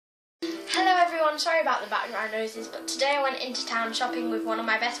everyone, sorry about the background noises, but today I went into town shopping with one of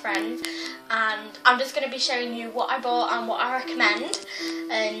my best friends and I'm just going to be showing you what I bought and what I recommend.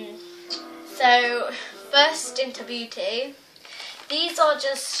 So first into beauty, these are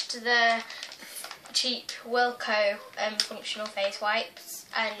just the cheap Wilko functional face wipes,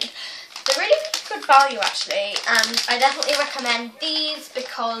 and they're really good value actually, and I definitely recommend these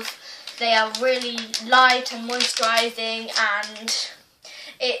because they are really light and moisturising, and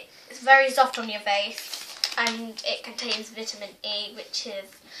it's very soft on your face, and it contains vitamin E, which is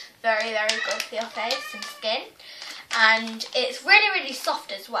very good for your face and skin, and it's really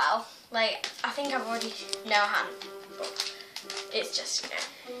soft as well. Like, I think I've already no hand, but it's just, you know.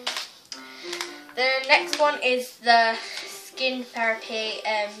 The next one is the Skin Therapy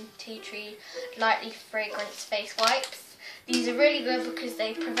Tea Tree Lightly Fragrance Face Wipes. These are really good because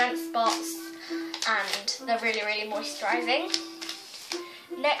they prevent spots and they're really moisturising.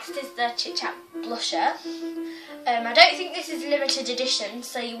 Next is the Chit Chat Blusher. I don't think this is limited edition,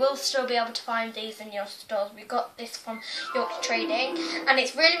 so you will still be able to find these in your stores. We got this from Yorkshire Trading, and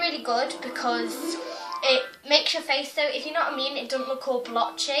it's really good because it makes your face, so if you're not immune, it doesn't look all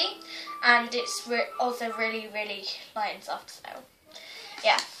blotchy, and it's also really light and soft, so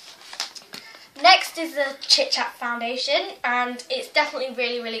yeah. Next is the Chit Chat Foundation, and it's definitely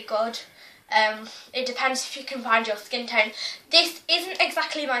really good. It depends if you can find your skin tone. This isn't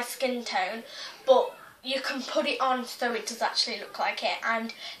exactly my skin tone, but you can put it on so it does actually look like it,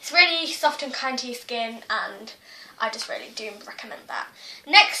 and it's really soft and kind to your skin, and I just really do recommend that.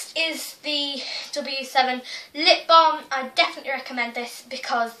 Next is the W7 Lip Balm. I definitely recommend this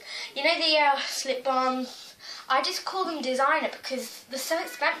because, you know, the lip balms, I just call them designer because they're so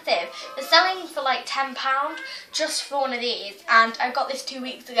expensive. They're selling for like £10 just for one of these, and I got this 2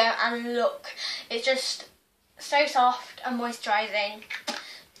 weeks ago, and look, it's just so soft and moisturising,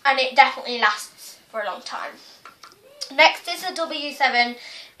 and it definitely lasts for a long time. Next is the W7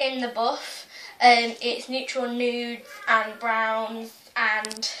 in the Buff. It's neutral nudes and browns,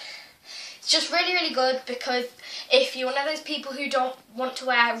 and it's just really good because if you're one of those people who don't want to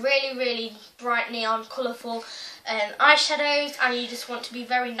wear really bright neon colourful eyeshadows and you just want to be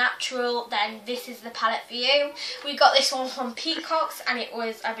very natural, then this is the palette for you. We got this one from Peacocks and it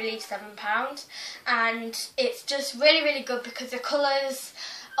was, I believe, £7, and it's just really good because the colours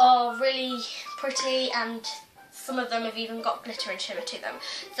are really pretty, and some of them have even got glitter and shimmer to them,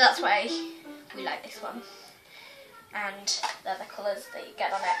 so that's why we like this one. And they're the colours that you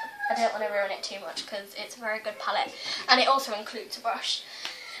get on it. I don't want to ruin it too much because it's a very good palette, and it also includes a brush.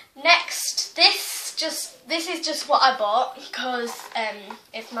 Next, this is just what I bought because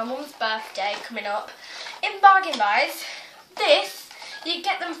it's my mum's birthday coming up. In Bargain Buys, this, you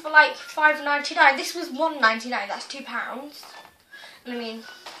get them for like £5.99. This was £1.99, that's £2. I mean,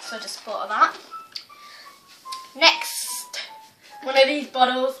 so I just thought of that. Next, one of these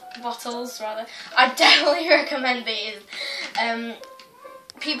bottles, I definitely recommend these.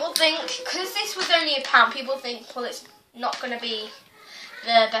 People think, because this was only £1, people think, well, it's not going to be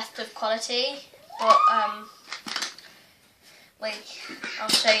the best of quality, but wait, I'll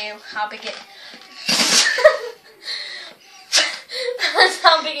show you how big it that's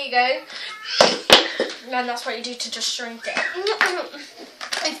how big it goes, and that's what you do to just shrink it.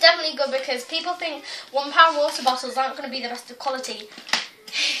 It's definitely good because people think £1 water bottles aren't going to be the best of quality.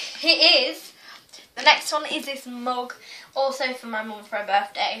 It is. The next one is this mug, also for my mum for her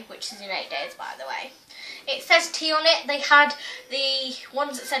birthday, which is in 8 days, by the way. It says tea on it. They had the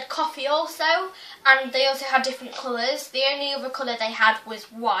ones that said coffee also, and they also had different colours. The only other colour they had was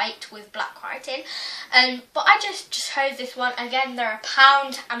white with black writing, but I just chose this one. Again, they're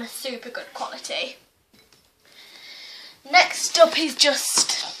 £1 and a super good quality. Next up is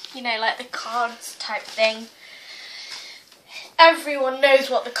just, you know, like the cards type thing. Everyone knows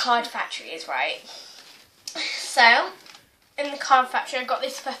what the Card Factory is, right? So, in the Card Factory, I got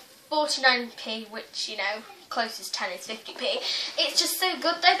this for 49p, which, you know, closest 10 is 50p. It's just so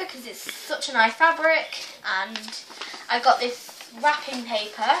good though because it's such a nice fabric, and I got this wrapping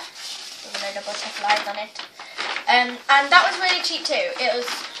paper with no double check lines on it, and that was really cheap too. It was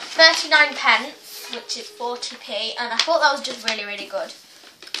 39p, which is 40p, and I thought that was just really good.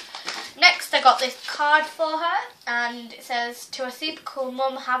 Next, I got this card for her, and it says, "To a super cool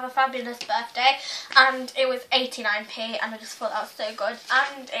mum, have a fabulous birthday," and it was 89p, and I just thought that was so good,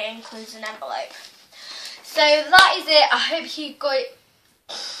 and it includes an envelope. So that is it. I hope you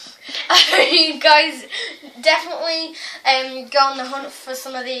guys definitely go on the hunt for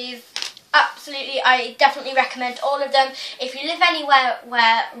some of these. Absolutely, I definitely recommend all of them. If you live anywhere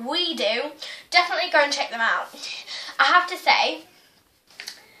where we do, definitely go and check them out. I have to say,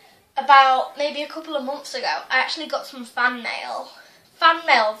 about maybe a couple of months ago, I actually got some fan mail. Fan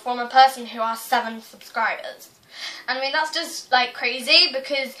mail from a person who has 7 subscribers. And I mean, that's just like crazy,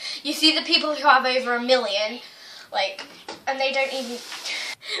 because you see the people who have over 1 million, like, and they don't even...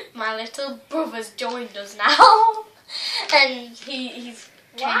 My little brother's joined us now. And he's...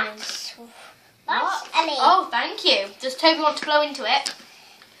 What? What? Ellie. Oh, thank you. Does Toby want to blow into it?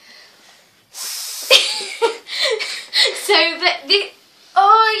 So that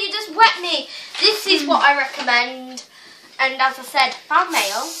oh, you just wet me. This is what I recommend. And as I said, fan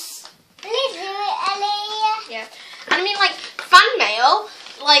mail. Please do it, Ellie. Yeah. And I mean, like, fan mail,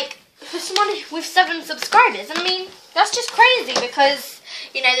 like, for someone with 7 subscribers, and I mean, that's just crazy, because,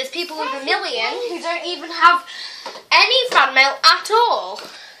 you know, there's people with 1 million who don't even have any fan mail at all.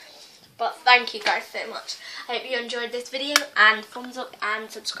 But thank you guys so much. I hope you enjoyed this video, and thumbs up and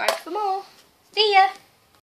subscribe for more. See ya!